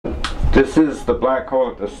This is the black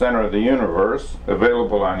hole at the center of the universe,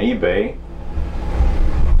 available on eBay.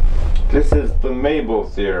 This is the Mable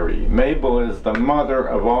Theory. Mable is the mother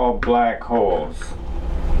of all black holes.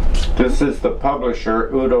 This is the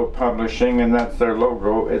publisher, Udo Publishing, and that's their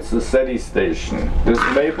logo. It's the SETI station. This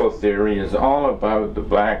Mable Theory is all about the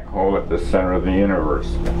black hole at the center of the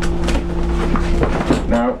universe.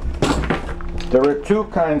 Now, there are two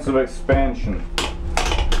kinds of expansion.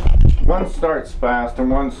 One starts fast and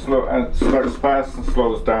one starts fast and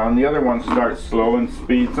slows down. The other one starts slow and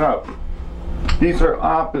speeds up. These are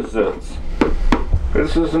opposites.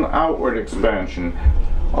 This is an outward expansion.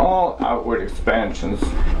 All outward expansions,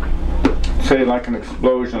 say like an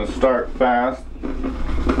explosion, start fast,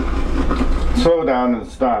 slow down and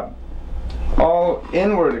stop. All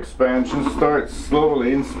inward expansions start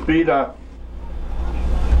slowly and speed up.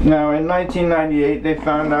 Now in 1998 they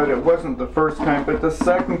found out it wasn't the first kind but the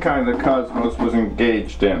second kind the cosmos was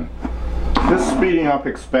engaged in. This speeding up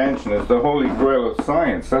expansion is the holy grail of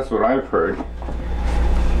science, that's what I've heard.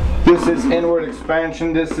 This is inward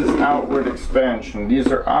expansion, this is outward expansion. These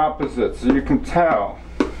are opposites, you can tell.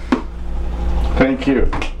 Thank you.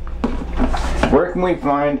 Where can we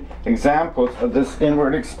find examples of this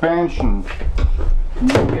inward expansion?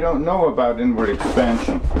 You don't know about inward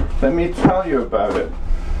expansion. Let me tell you about it.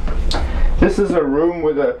 This is a room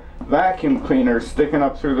with a vacuum cleaner sticking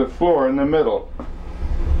up through the floor in the middle.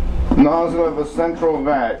 Nozzle of a central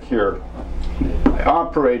vac here,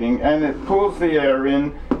 operating, and it pulls the air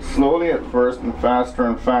in slowly at first and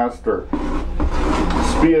faster.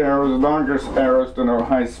 Speed arrows, longer arrows to know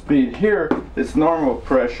high speed. Here, it's normal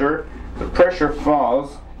pressure. The pressure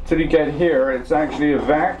falls till you get here. It's actually a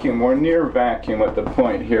vacuum or near vacuum at the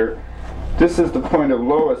point here. This is the point of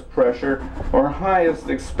lowest pressure or highest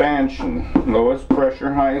expansion. Lowest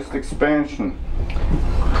pressure, highest expansion.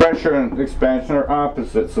 Pressure and expansion are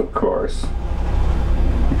opposites, of course.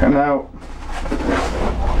 And now,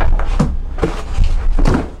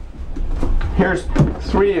 here's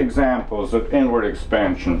three examples of inward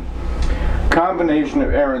expansion. Combination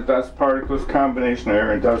of air and dust particles, combination of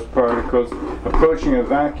air and dust particles, approaching a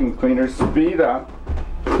vacuum cleaner, speed up.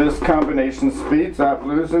 This combination speeds up,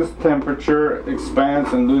 loses temperature,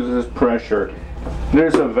 expands, and loses pressure.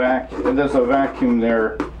 There's a vacuum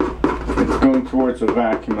there. It's going towards a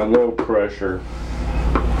vacuum, a low pressure.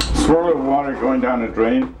 Swirl of water going down a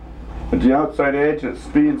drain. At the outside edge, it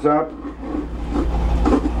speeds up,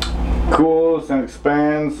 cools and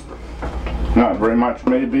expands. Not very much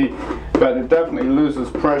maybe, but it definitely loses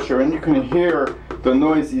pressure, and you can hear the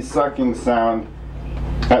noisy sucking sound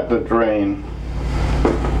at the drain.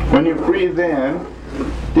 When you breathe in,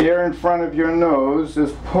 the air in front of your nose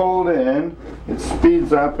is pulled in, it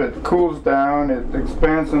speeds up, it cools down, it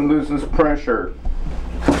expands and loses pressure.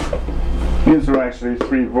 These are actually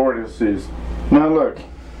three vortices. Now look,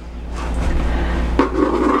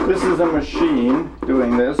 this is a machine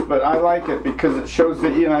doing this, but I like it because it shows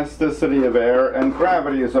the elasticity of air, and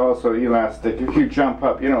gravity is also elastic. If you jump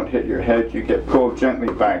up, you don't hit your head, you get pulled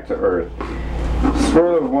gently back to earth.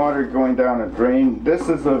 Swirl of water going down a drain. This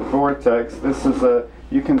is a vortex. This is a,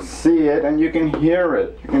 you can see it and you can hear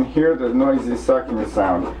it. You can hear the noisy sucking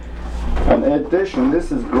sound. And in addition,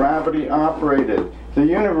 this is gravity operated. The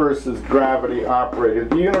universe is gravity operated.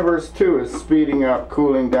 The universe too is speeding up,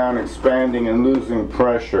 cooling down, expanding, and losing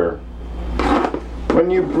pressure. When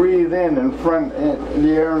you breathe in the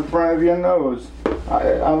air in front of your nose,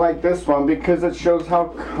 I like this one because it shows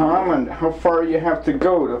how far you have to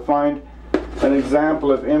go to find an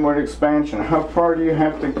example of inward expansion. How far do you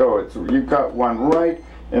have to go? You've got one right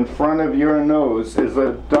in front of your nose is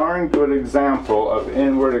a darn good example of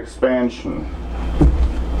inward expansion.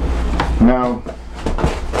 Now,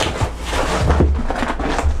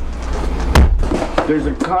 there's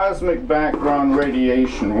a cosmic background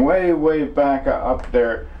radiation way back up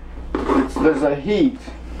there. There's a heat.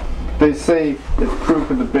 They say it's proof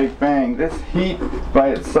of the Big Bang. This heat by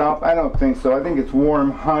itself, I don't think so. I think it's warm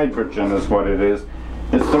hydrogen is what it is.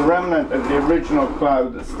 It's the remnant of the original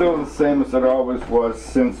cloud that's still the same as it always was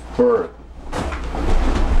since birth.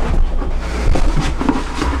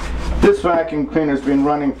 This vacuum cleaner's been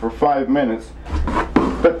running for 5 minutes,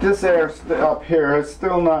 but this air up here has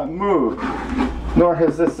still not moved, nor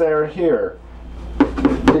has this air here.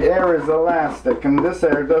 The air is elastic, and this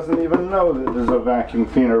air doesn't even know that there's a vacuum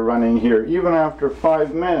cleaner running here, even after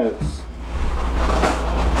 5 minutes.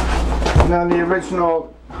 Now the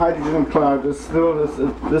original hydrogen cloud is still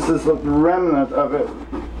this is the remnant of it.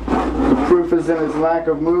 The proof is in its lack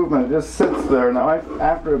of movement. It just sits there. Now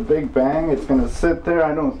after a Big Bang, it's going to sit there?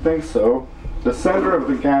 I don't think so. The center of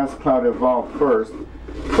the gas cloud evolved first,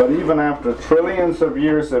 But even after trillions of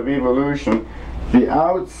years of evolution, the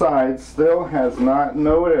outside still has not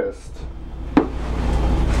noticed.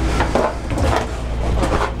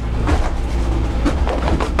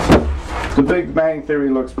 The Big Bang Theory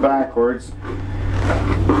looks backwards,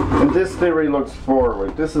 and this theory looks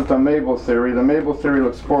forward. This is the Mable Theory. The Mable Theory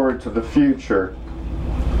looks forward to the future.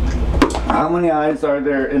 How many eyes are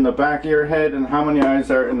there in the back of your head, and how many eyes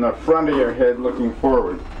are in the front of your head looking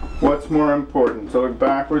forward? What's more important, to look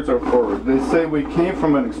backwards or forward? They say we came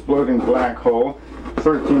from an exploding black hole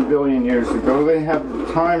 13 billion years ago. They have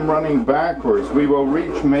time running backwards. We will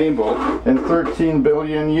reach Mable in 13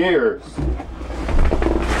 billion years.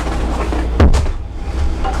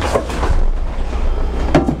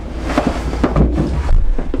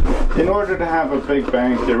 In order to have a Big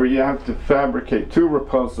Bang Theory, you have to fabricate two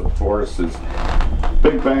repulsive forces,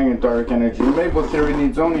 Big Bang and dark energy. Mable Theory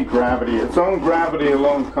needs only gravity. Its own gravity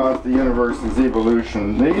alone caused the universe's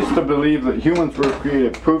evolution. They used to believe that humans were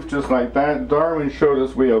created poof just like that. Darwin showed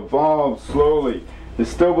us we evolved slowly. They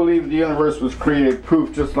still believe the universe was created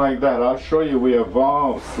poof just like that. I'll show you we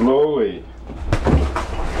evolved slowly.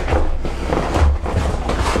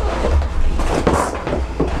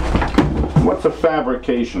 What's a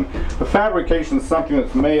fabrication? A fabrication is something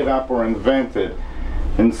that's made up or invented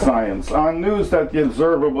in science. On news that the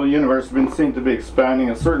observable universe has been seen to be expanding,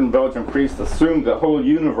 a certain Belgian priest assumed the whole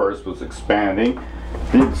universe was expanding.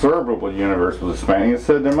 The observable universe was expanding. It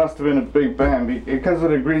said there must have been a Big Bang. Because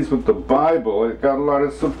it agrees with the Bible, it got a lot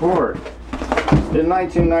of support. In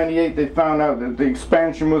 1998, they found out that the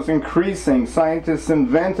expansion was increasing. Scientists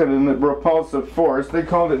invented a repulsive force. They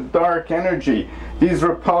called it dark energy. These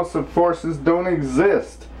repulsive forces don't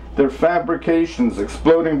exist. They're fabrications.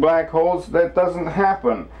 Exploding black holes, that doesn't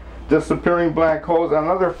happen. Disappearing black holes,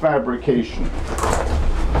 another fabrication.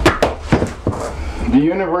 The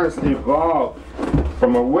universe evolved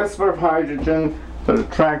from a whisper of hydrogen that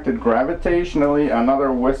attracted gravitationally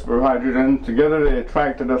another whisper of hydrogen. Together they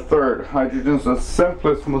attracted a third. Hydrogen's the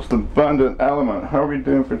simplest, most abundant element. How are we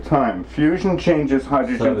doing for time? Fusion changes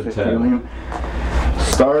hydrogen to helium.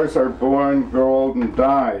 Stars are born, grow old, and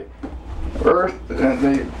die. Earth,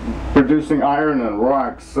 they producing iron and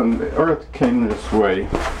rocks, and the Earth came this way.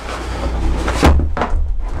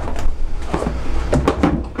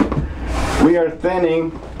 We are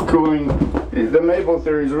thinning, cooling. The Mable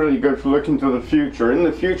Theory is really good for looking to the future. In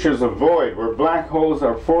the future is a void where black holes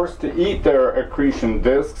are forced to eat their accretion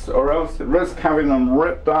disks, or else risk having them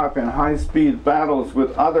ripped off in high-speed battles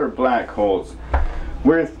with other black holes.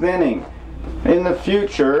 We're thinning. In the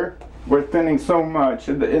future, we're thinning so much.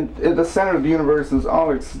 In the center of the universe is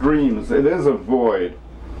all extremes. It is a void.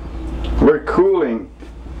 We're cooling.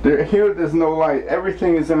 Here there's no light.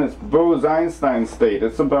 Everything is in its Bose-Einstein state.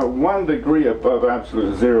 It's about 1 degree above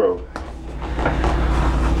absolute zero.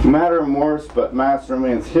 Matter morphs, but mass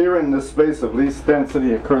remains. Here in this space of least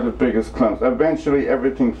density occur the biggest clumps. Eventually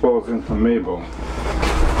everything falls into Mable.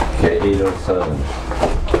 Okay, 807.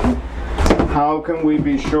 How can we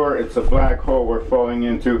be sure it's a black hole we're falling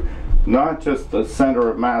into? Not just the center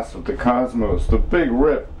of mass of the cosmos. The Big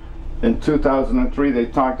Rip. In 2003, they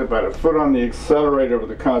talked about a foot on the accelerator of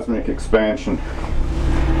the cosmic expansion.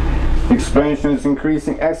 Expansion is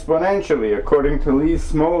increasing exponentially. According to Lee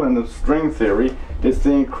Smolin of string theory, it's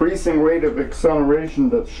the increasing rate of acceleration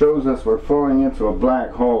that shows us we're falling into a black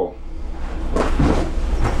hole.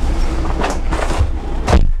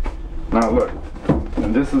 Now look,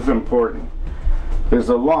 and this is important. There's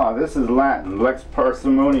a law, this is Latin, lex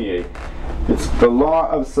parsimoniae. It's the law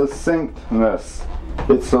of succinctness.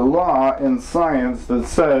 It's a law in science that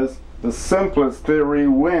says the simplest theory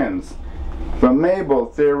wins. The Mable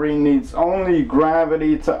Theory needs only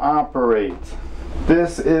gravity to operate.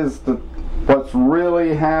 This is what's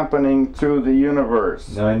really happening to the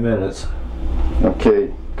universe. 9 minutes.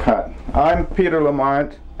 Okay, cut. I'm Peter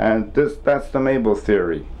Lamont, and that's the Mable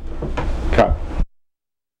Theory. Cut.